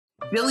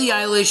Billie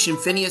Eilish and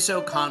Phineas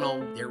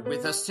O'Connell, they're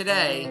with us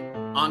today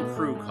on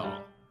Crew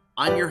Call.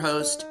 I'm your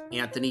host,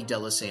 Anthony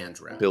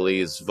D'Alessandro.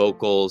 Billie's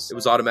vocals, it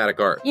was automatic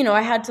art. You know,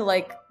 I had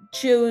to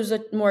choose a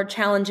more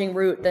challenging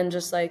route than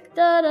just da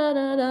da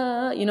da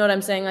da. You know what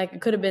I'm saying? It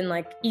could have been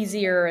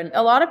easier. And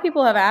a lot of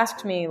people have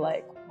asked me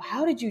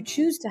how did you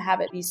choose to have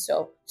it be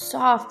so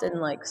soft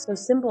and so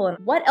simple? And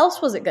what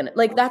else was it gonna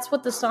that's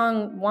what the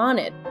song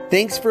wanted.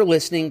 Thanks for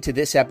listening to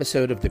this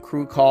episode of the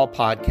Crew Call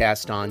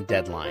podcast on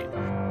Deadline.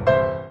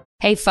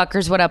 Hey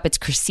fuckers, what up? It's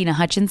Christina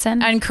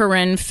Hutchinson. And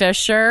Corinne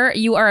Fisher.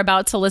 You are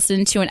about to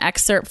listen to an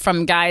excerpt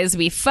from Guys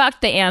We Fucked,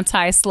 the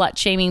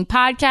anti-slut-shaming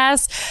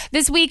podcast.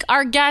 This week,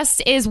 our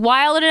guest is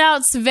Wild 'N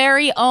Out's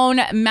very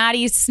own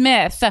Maddie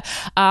Smith.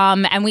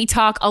 And we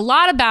talk a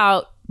lot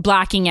about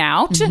blacking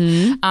out.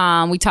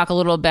 Mm-hmm. We talk a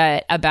little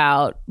bit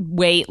about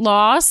weight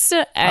loss.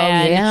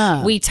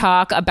 And we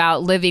talk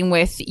about living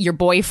with your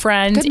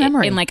boyfriend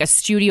in a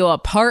studio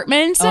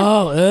apartment.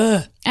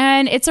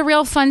 And it's a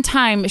real fun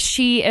time.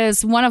 She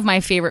is one of my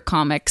favorite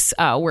comics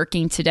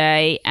working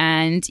today,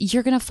 and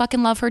you're going to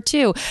fucking love her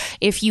too.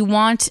 If you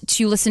want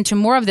to listen to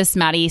more of this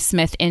Maddie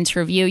Smith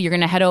interview, you're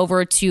going to head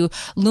over to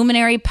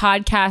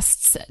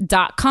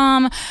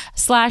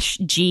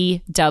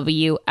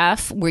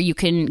luminarypodcasts.com/GWF, where you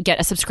can get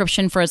a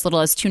subscription for as little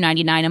as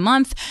 $2.99 a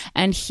month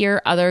and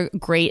hear other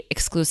great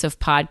exclusive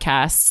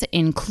podcasts,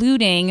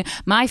 including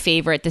my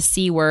favorite, The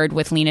C Word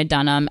with Lena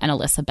Dunham and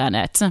Alyssa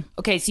Bennett.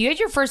 Okay, so you had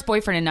your first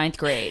boyfriend in 9th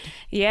grade.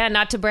 Yeah,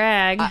 not to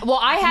brag. Well,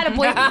 I had a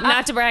boyfriend.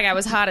 Not to brag, I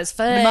was hot as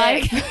fuck.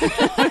 My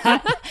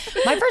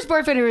first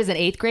boyfriend was in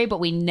 8th grade, but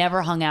we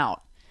never hung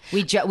out.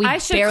 We I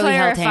should barely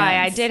held clarify,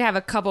 hands. I did have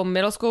a couple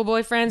middle school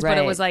boyfriends, but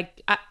it was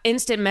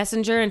instant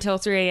messenger until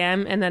 3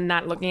 a.m. and then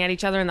not looking at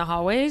each other in the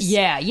hallways.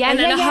 And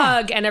then a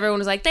hug, and everyone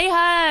was like, they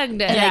hugged.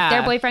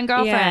 Their boyfriend,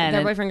 girlfriend. Yeah,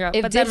 their boyfriend,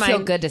 girlfriend. It did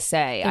feel good to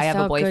say, I have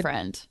a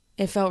boyfriend. Good.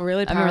 It felt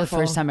really powerful. I remember the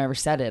first time I ever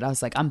said it. I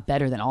was like, I'm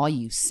better than all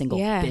you single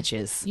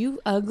bitches. You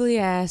ugly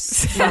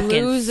ass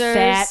fucking losers.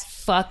 Fat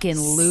fucking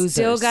losers.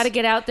 Still got to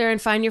get out there and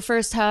find your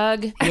first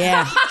hug.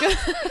 Yeah.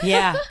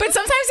 Yeah. But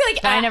sometimes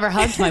I never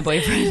hugged my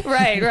boyfriend.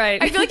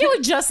 Right. I feel like it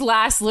would just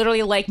last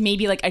literally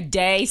maybe a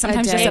day,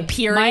 sometimes just a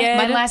period.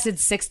 Mine lasted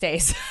 6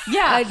 days.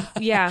 Yeah.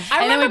 Yeah.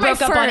 And then we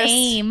broke up on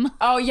AIM.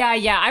 Oh,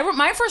 yeah.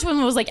 My first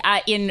one was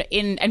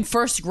in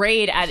first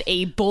grade at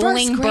a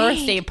bowling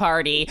birthday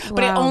party,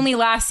 but it only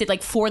lasted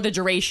for the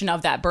duration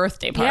of that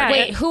birthday party. Yeah.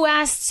 Wait, who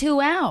asked who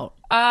out?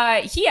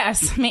 He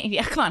asked me.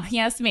 Yeah, come on, he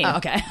asked me. Oh,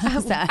 okay.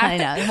 I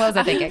know. What was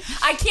I thinking?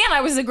 I can't. I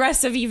was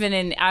aggressive even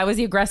when I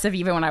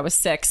was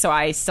 6, so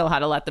I still had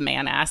to let the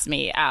man ask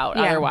me out.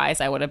 Yeah.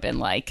 Otherwise, I would have been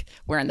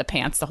wearing the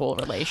pants the whole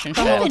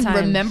relationship. I don't even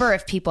remember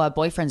if people had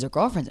boyfriends or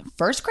girlfriends in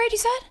first grade, you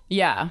said?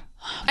 Yeah.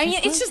 I mean,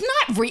 it's just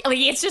not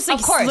really. It's just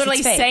of course,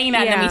 literally saying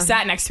that, and then we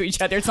sat next to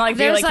each other. It's not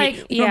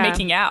we were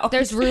making out.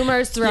 There's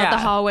rumors throughout the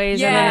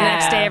hallways, and then the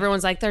next day,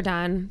 everyone's like, they're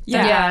done.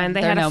 They're done.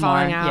 They had a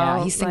falling out.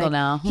 Yeah, he's single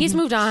now. He's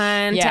moved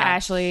on to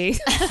Ashley.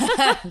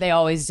 They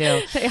always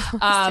do.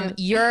 But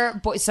your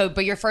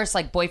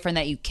first boyfriend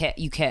that you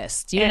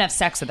kissed, you didn't have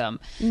sex with him.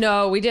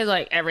 No, we did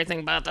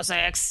everything but the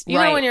sex. You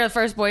know, when you're the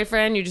first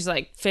boyfriend, you just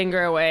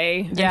finger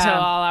away until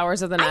all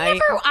hours of the night.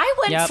 I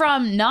went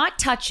from not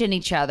touching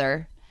each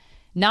other,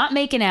 not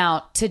making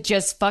out, to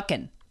just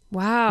fucking.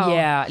 Wow.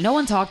 Yeah. No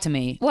one talked to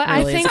me. What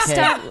really, I think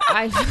stopped,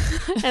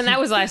 and that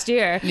was last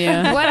year.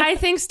 Yeah. What I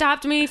think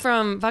stopped me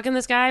from fucking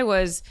this guy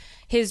was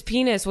his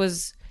penis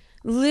was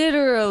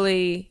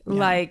literally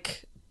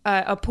like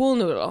a pool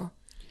noodle.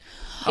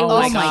 It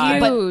was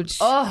huge.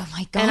 Oh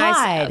my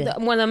God. And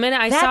the minute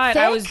I saw it,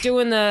 I was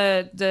doing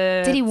the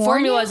Did he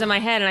warn formulas you? in my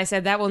head, and I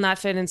said, that will not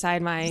fit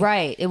inside my...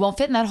 Right. It won't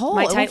fit in that hole.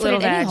 My it tight won't fit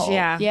little in any vag. hole.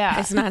 Yeah.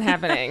 It's not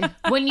happening.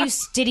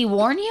 Did he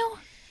warn you?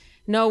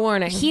 No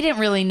warning. He didn't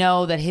really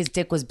know that his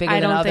dick was bigger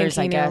than others,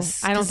 I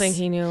guess. I don't think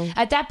he knew.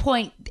 At that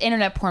point,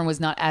 internet porn was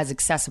not as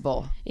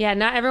accessible. Yeah,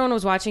 not everyone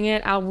was watching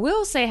it. I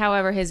will say,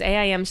 however, his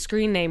AIM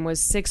screen name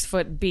was 6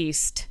 Foot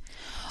Beast.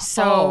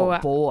 So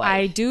boy.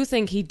 I do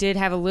think he did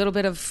have a little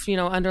bit of,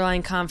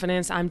 underlying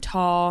confidence. I'm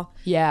tall.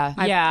 Yeah.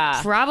 I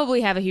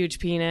probably have a huge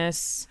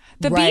penis.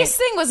 The Beast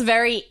thing was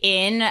very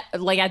in,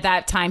 at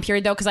that time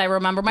period, though, because I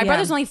remember my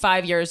brother's only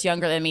 5 years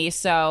younger than me,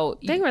 so...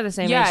 I think we're the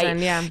same age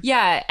then, yeah.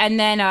 Yeah, and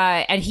then,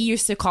 and he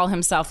used to call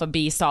himself a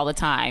beast all the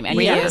time, and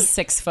he was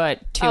 6'2"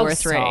 or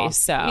 3,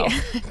 so... Yeah,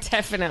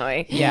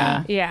 definitely.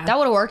 Yeah. Yeah. That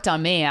would have worked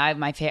on me. I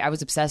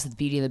was obsessed with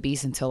Beauty and the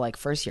Beast until,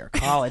 first year of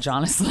college,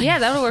 honestly. Yeah,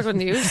 that would work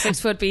with you. 6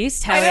 Foot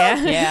Beast. Hell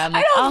yeah. Yeah.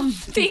 I don't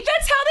think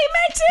that's how they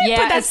meant it, yeah,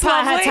 but that's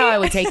how I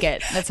would take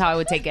it. That's how I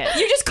would take it.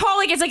 You just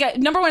call, it's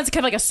number one, it's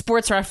kind of a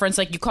sports reference,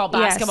 you call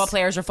basketball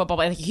players or football,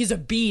 but he's a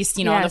beast,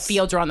 on the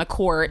field or on the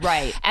court,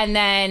 right? And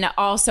then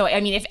also,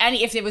 I mean,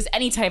 if it was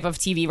any type of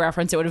TV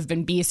reference, it would have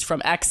been Beast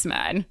from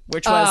X-Men,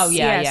 which was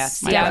yes,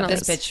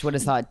 this bitch would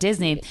have thought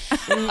Disney.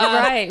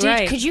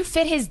 Right. Could you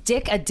fit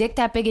a dick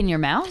that big in your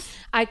mouth?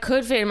 I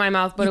could fit in my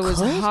mouth, but it was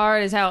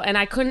hard as hell, and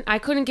I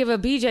couldn't give a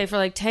BJ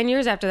for 10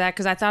 years after that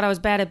because I thought I was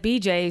bad at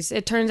BJs. BJ's.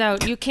 It turns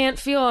out you can't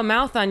feel a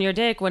mouth on your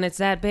dick when it's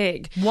that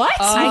big. What?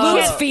 I You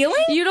lose can't-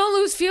 feeling? You don't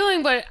lose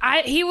feeling, but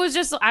I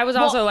was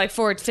also like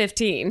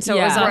 15, so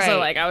it was Yeah. also Right.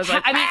 like I was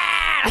like, I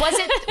mean, was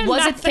it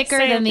Not the thicker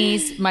same. than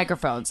these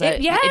microphones? Yes,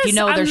 If you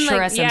know, they're I'm Shure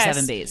like,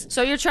 SM7Bs.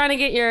 So you're trying to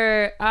get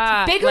your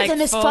Bigger like, than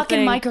this full fucking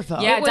thing.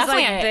 microphone. Yeah, It was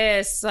definitely like a-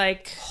 this,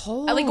 like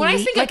Like when I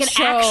think like of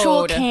an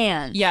actual chode,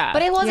 can. Yeah.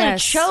 But it wasn't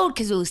Yes. a chode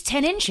because it was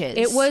 10 inches.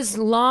 it was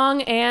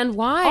long and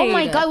wide. Oh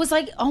my God. It was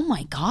like, oh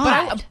my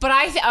God. But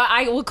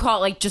I would call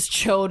it like just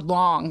chode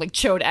long, like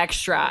chode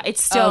extra.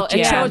 It's still a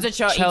yeah. chode's a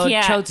chode. You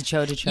can't, Chode's a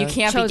chode. You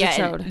can't Chode's be a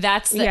getting. chode.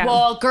 That's the, Yeah.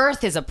 Well,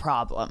 girth is a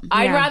problem.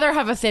 I'd Yeah. rather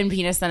have a thin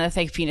penis than a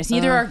thick penis.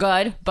 Neither are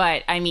good,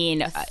 but I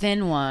mean,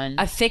 Thin one.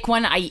 a thick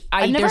one. I've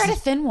never there's had a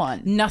thin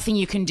one. nothing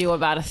you can do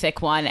about a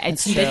thick one.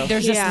 There's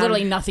just Yeah.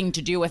 literally nothing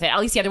to do with it. At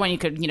least the other one you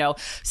could,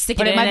 stick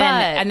Put it it in my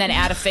butt. and then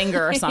add a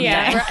finger or something.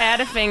 Yeah,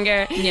 add a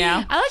finger.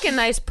 Yeah. I like a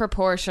nice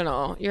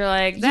proportional. You're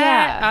like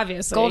that. Yeah.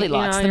 Obviously,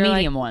 Goldilocks, the you're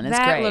medium like, one. It's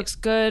that great. looks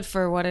good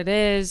for what it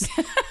is.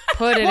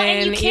 Put it Well, in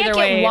and you can't either get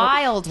way.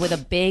 wild with a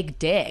big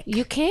dick.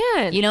 You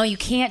can. You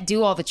can't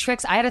do all the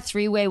tricks. I had a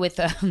 3-way with,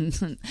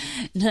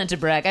 not to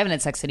brag, I haven't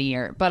had sex in a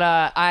year, but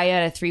I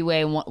had a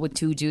 3-way with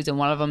 2 dudes, and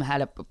one of them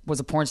was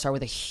a porn star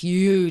with a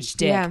huge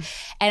dick. Yeah.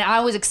 And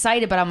I was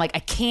excited, but I'm like, I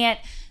can't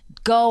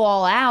go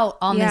all out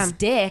on Yeah. this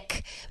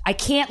dick. I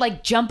can't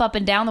like jump up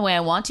and down the way I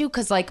want to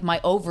because like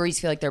my ovaries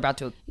feel like they're about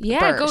to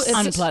Yeah, burst. it's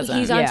Unpleasant.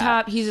 He's on Yeah.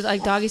 top. He's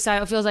like doggy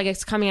style. It feels like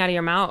it's coming out of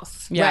your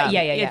mouth. Yeah. Right,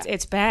 yeah.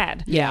 It's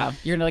bad. Yeah,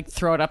 you're gonna like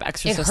throw it up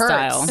exorcist hurts.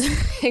 style.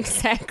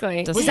 Exactly.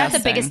 Was that the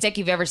Disgusting. biggest dick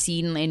you've ever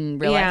seen in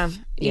real Yeah, life?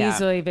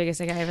 easily biggest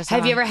thing I ever saw.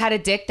 Have you ever had a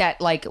dick that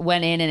like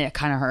went in and it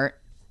kind of hurt?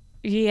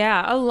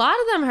 Yeah, a lot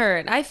of them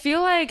hurt. I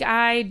feel like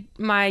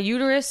my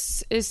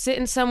uterus is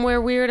sitting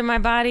somewhere weird in my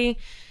body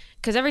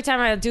because every time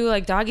I do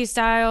like doggy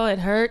style, it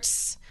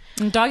hurts.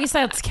 And doggy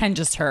style can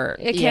just hurt.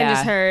 It can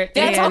just hurt.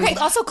 That's And okay.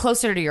 Also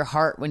closer to your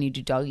heart when you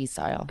do doggy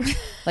style.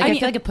 Like I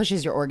feel like it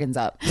pushes your organs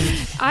up.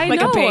 I Like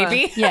know. a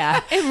baby.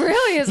 Yeah. It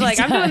really is like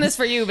I'm doing this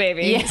for you,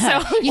 baby. Yeah.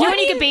 So You know when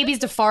you get babies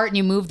to fart and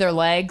you move their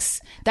legs?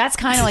 That's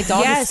kind of like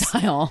doggy Yes.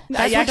 style.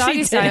 that's what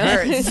doggy style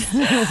is.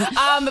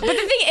 But the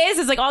thing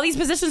is like all these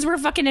positions were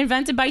fucking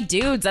invented by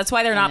dudes. That's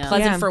why they're not know.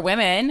 pleasant Yeah. for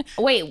women.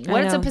 Wait,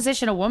 what's a know.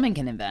 position a woman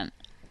can invent?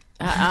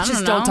 I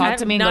Just don't don't know. talk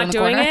to me. and go in Not the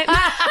doing corner.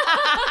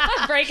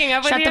 it. Breaking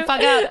up with Shut you. the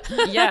fuck up.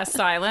 Yeah,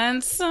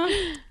 silence.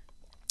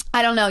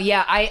 I don't know.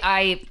 Yeah,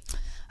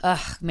 ugh,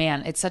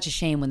 man, it's such a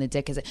shame when the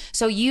dick is.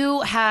 So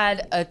you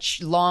had a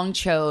long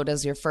chode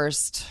as your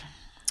first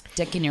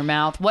dick in your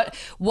mouth. What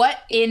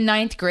in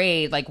 9th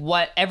grade? Like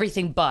what?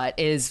 Everything but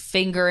is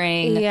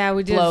fingering. Yeah,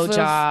 we did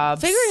blowjobs.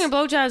 Fingering and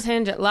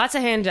blowjobs, lots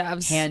of hand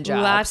jobs. Hand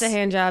jobs. Lots of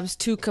hand jobs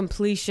to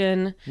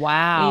completion.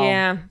 Wow.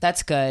 Yeah.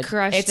 That's good.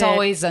 Crushed it's it.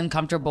 always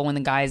uncomfortable when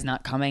the guy's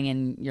not coming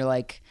and you're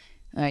like,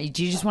 do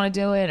you just want to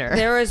do it? Or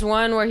There was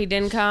one where he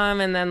didn't come,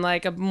 and then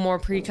like a more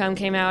pre-cum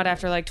came out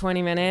after like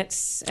 20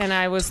 minutes, and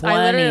I 20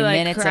 literally like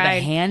minutes cried. of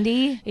a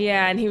handy?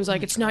 Yeah, and he was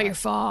like, "It's not your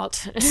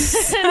fault."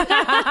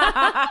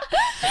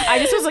 I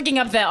just was looking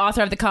up the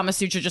author of the Kama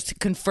Sutra just to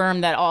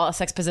confirm that all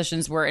sex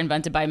positions were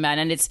invented by men.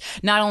 And it's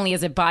not only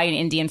is it by an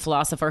Indian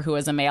philosopher who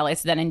is a male,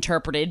 it's then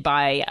interpreted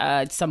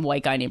by some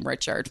white guy named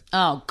Richard.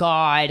 Oh,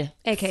 God.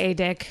 AKA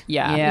Dick.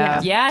 Yeah.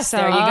 Yeah. Yes, So-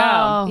 there you go.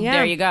 Oh. Yeah.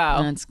 There you go.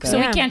 That's good. So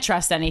Yeah. we can't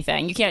trust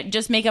anything. You can't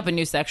just make up a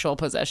new sexual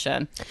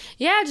position.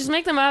 Yeah, just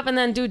make them up and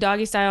then do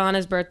doggy style on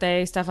his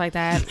birthday, stuff like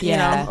that. Yeah.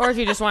 You know? Or if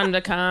you just want him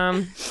to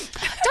come.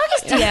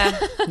 Yeah.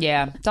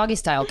 Yeah. Doggy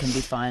style can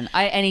be fun.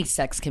 Any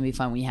sex can be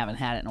fun when you haven't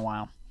had it in a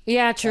while.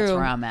 Yeah, true. That's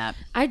where I'm at.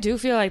 I do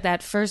feel like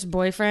that first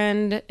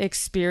boyfriend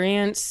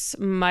experience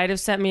might have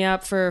set me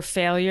up for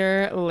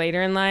failure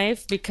later in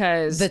life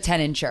because The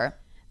 10-incher.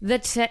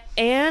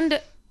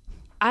 and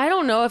I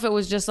don't know if it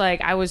was just like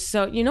I was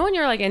so when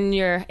you're like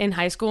in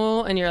high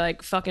school and you're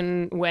like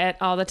fucking wet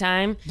all the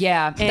time.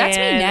 Yeah. That's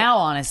me And now,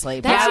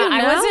 honestly. That's But you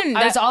now?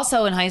 I was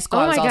also in high school.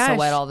 Oh I was my also gosh.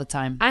 wet all the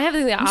time. I have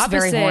the just opposite,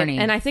 very horny.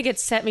 and I think it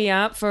set me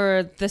up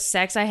for the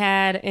sex I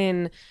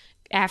had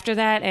after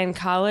that in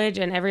college,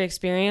 and every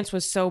experience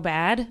was so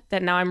bad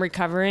that now I'm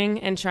recovering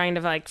and trying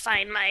to like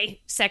find my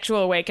sexual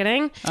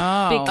awakening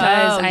because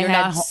I you're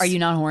had are you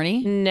not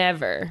horny?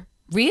 never.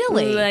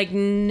 Really? Like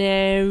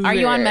never. Are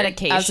you on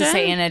medication? I was just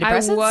saying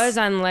antidepressants. I was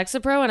on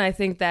Lexapro, and I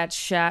think that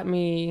shot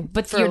me.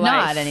 But for you're life.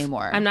 not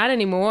anymore. I'm not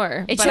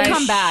anymore. It but should I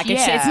come back.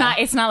 yeah.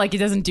 It's not like it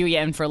doesn't do you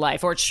in for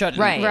life, or it shouldn't.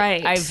 Right.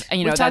 Right. I've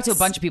We've talked to a that's-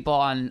 bunch of people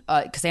on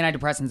because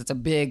antidepressants. It's a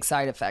big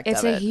side effect. It's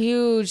of a it.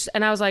 huge,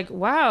 and I was like,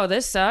 wow,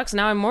 this sucks.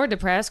 Now I'm more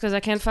depressed because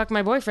I can't fuck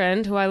my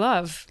boyfriend who I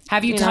love.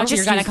 Have you know? talked to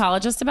your Just use-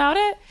 gynecologist about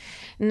it?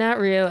 Not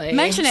really.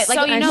 Mention it. Like,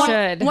 So you know,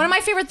 should. one of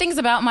my favorite things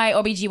about my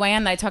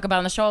OBGYN that I talk about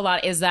on the show a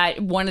lot is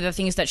that one of the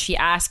things that she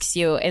asks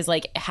you is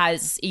like,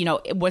 has, you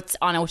know, what's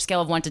on a scale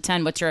of 1 to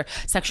 10, what's your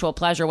sexual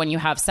pleasure when you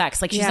have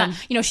sex? Like, she's not,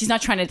 you know, she's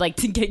not trying to like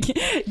to get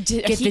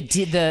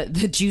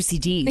the juicy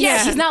D's.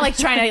 Yeah, she's not like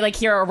trying to like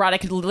hear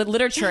erotic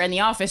literature in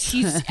the office.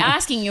 She's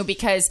asking you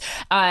because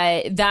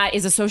that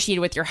is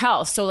associated with your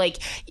health. So like,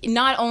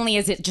 not only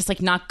is it just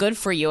like not good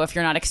for you if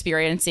you're not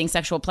experiencing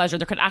sexual pleasure,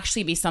 there could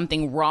actually be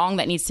something wrong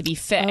that needs to be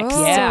fixed.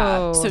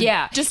 Oh. So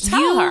Yeah, just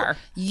tell her.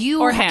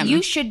 You or him.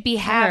 You should be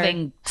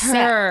having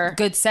Her.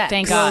 good sex.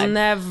 Thank We'll God.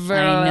 never.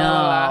 I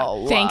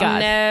know. Thank God.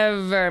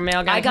 Never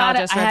male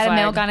gynecologist. I had a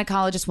male red flag.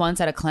 gynecologist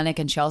once at a clinic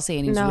in Chelsea,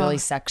 and he was No. really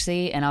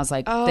sexy, and I was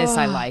like, "This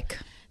I like."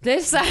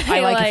 This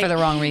I like it for the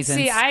wrong reasons.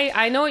 See,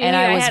 I know what you And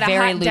mean. I was had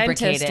very a hot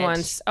dentist lubricated.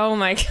 once. Oh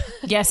my God.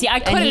 Yeah, see, I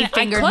couldn't. And he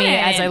fingered me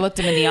as I looked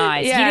him in the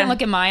eyes. Yeah. He didn't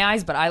look at my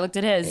eyes, but I looked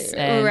at his.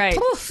 And Right.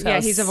 poof, that Yeah,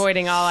 was- he's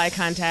avoiding all eye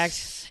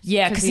contact.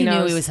 Yeah, because he knew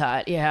knows. he was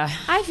hot. Yeah,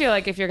 I feel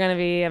like if you're going to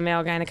be a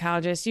male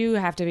gynecologist, you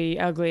have to be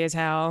ugly as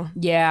hell.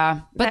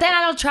 yeah. But then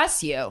I don't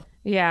trust you.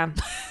 Yeah.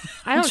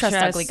 I I don't don't trust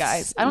ugly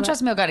guys. I don't but-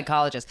 trust male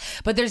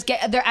gynecologists. But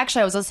there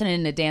actually, I was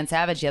listening to Dan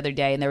Savage the other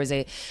day, and there was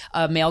a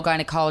male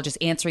gynecologist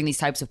answering these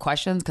types of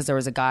questions because there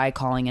was a guy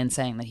calling in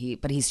saying that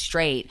he's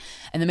straight,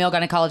 and the male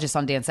gynecologist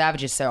on Dan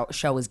Savage's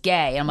show was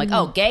gay. And I'm like,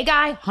 oh, gay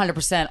guy,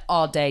 100%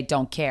 all day,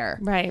 don't care.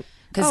 Right.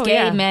 Because Oh, gay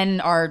yeah. men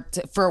are,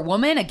 for a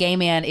woman, a gay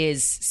man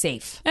is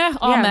safe.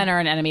 All Yeah. men are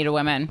an enemy to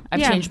women. I've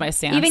Yeah. changed my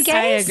stance. Even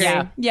gays? I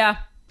agree. Yeah,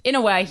 in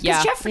a way.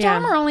 Yeah. Because Jeffrey Yeah.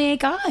 Dahmer only ate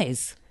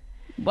guys.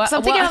 What- So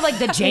I'm thinking what- of like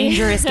the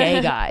dangerous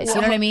gay guys. You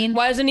know what I mean?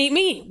 Why doesn't he eat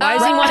meat? Why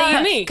does he want to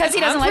eat meat? 'Cause he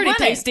doesn't I'm like pretty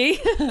women. tasty.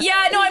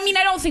 Yeah, no, I mean,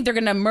 I don't think they're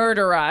going to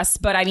murder us,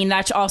 but I mean,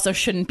 that also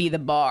shouldn't be the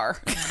bar.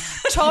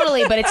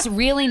 Totally, but it's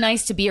really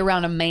nice to be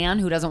around a man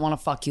who doesn't want to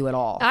fuck you at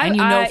all. And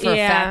you know I- for a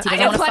yeah. fact he I doesn't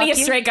know want to plenty fuck of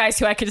you. straight guys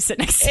who I could sit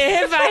next to.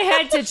 If I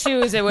had to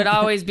choose, it would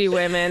always be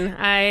women.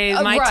 My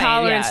Right,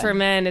 tolerance yeah. for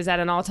men is at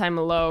an all-time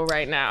low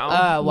right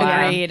now. Oh,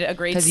 wow.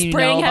 Agreed. 'Cause you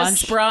Spring know a has bunch?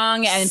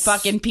 sprung, and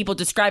fucking people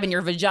describing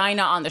your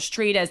vagina on the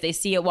street as they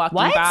see it walking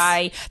What?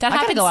 by. That I gotta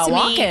happens go out to me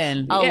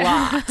walking. a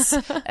lot.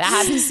 That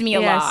happens to me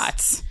a Yes.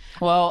 lot.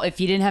 Well, if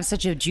you didn't have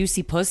such a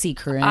juicy pussy,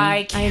 Corinne.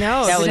 I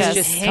know. That was Just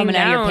just hang coming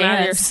out of your down on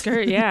pants.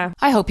 skirt, yeah.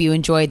 I hope you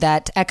enjoyed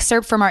that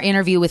excerpt from our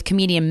interview with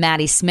comedian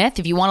Maddie Smith.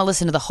 If you want to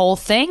listen to the whole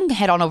thing,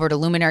 head on over to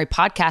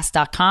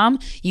luminarypodcast.com.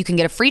 You can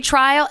get a free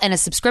trial, and a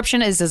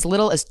subscription is as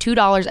little as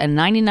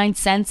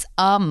 $2.99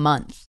 a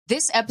month.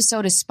 This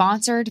episode is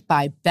sponsored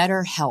by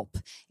BetterHelp.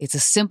 It's a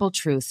simple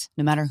truth.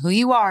 No matter who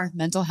you are,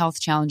 mental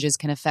health challenges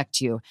can affect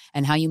you,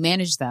 and how you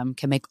manage them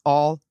can make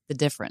all the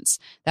difference.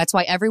 That's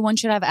why everyone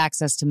should have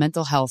access to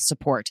mental health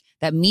support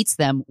that meets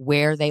them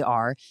where they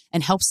are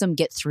and helps them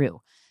get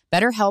through.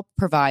 BetterHelp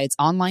provides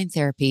online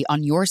therapy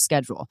on your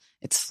schedule.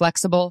 It's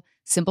flexible,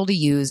 simple to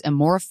use, and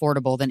more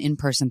affordable than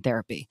in-person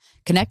therapy.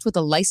 Connect with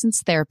a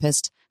licensed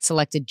therapist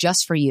selected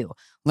just for you.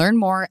 Learn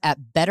more at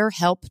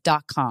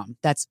betterhelp.com.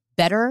 That's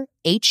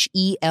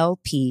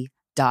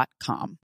betterhelp.com.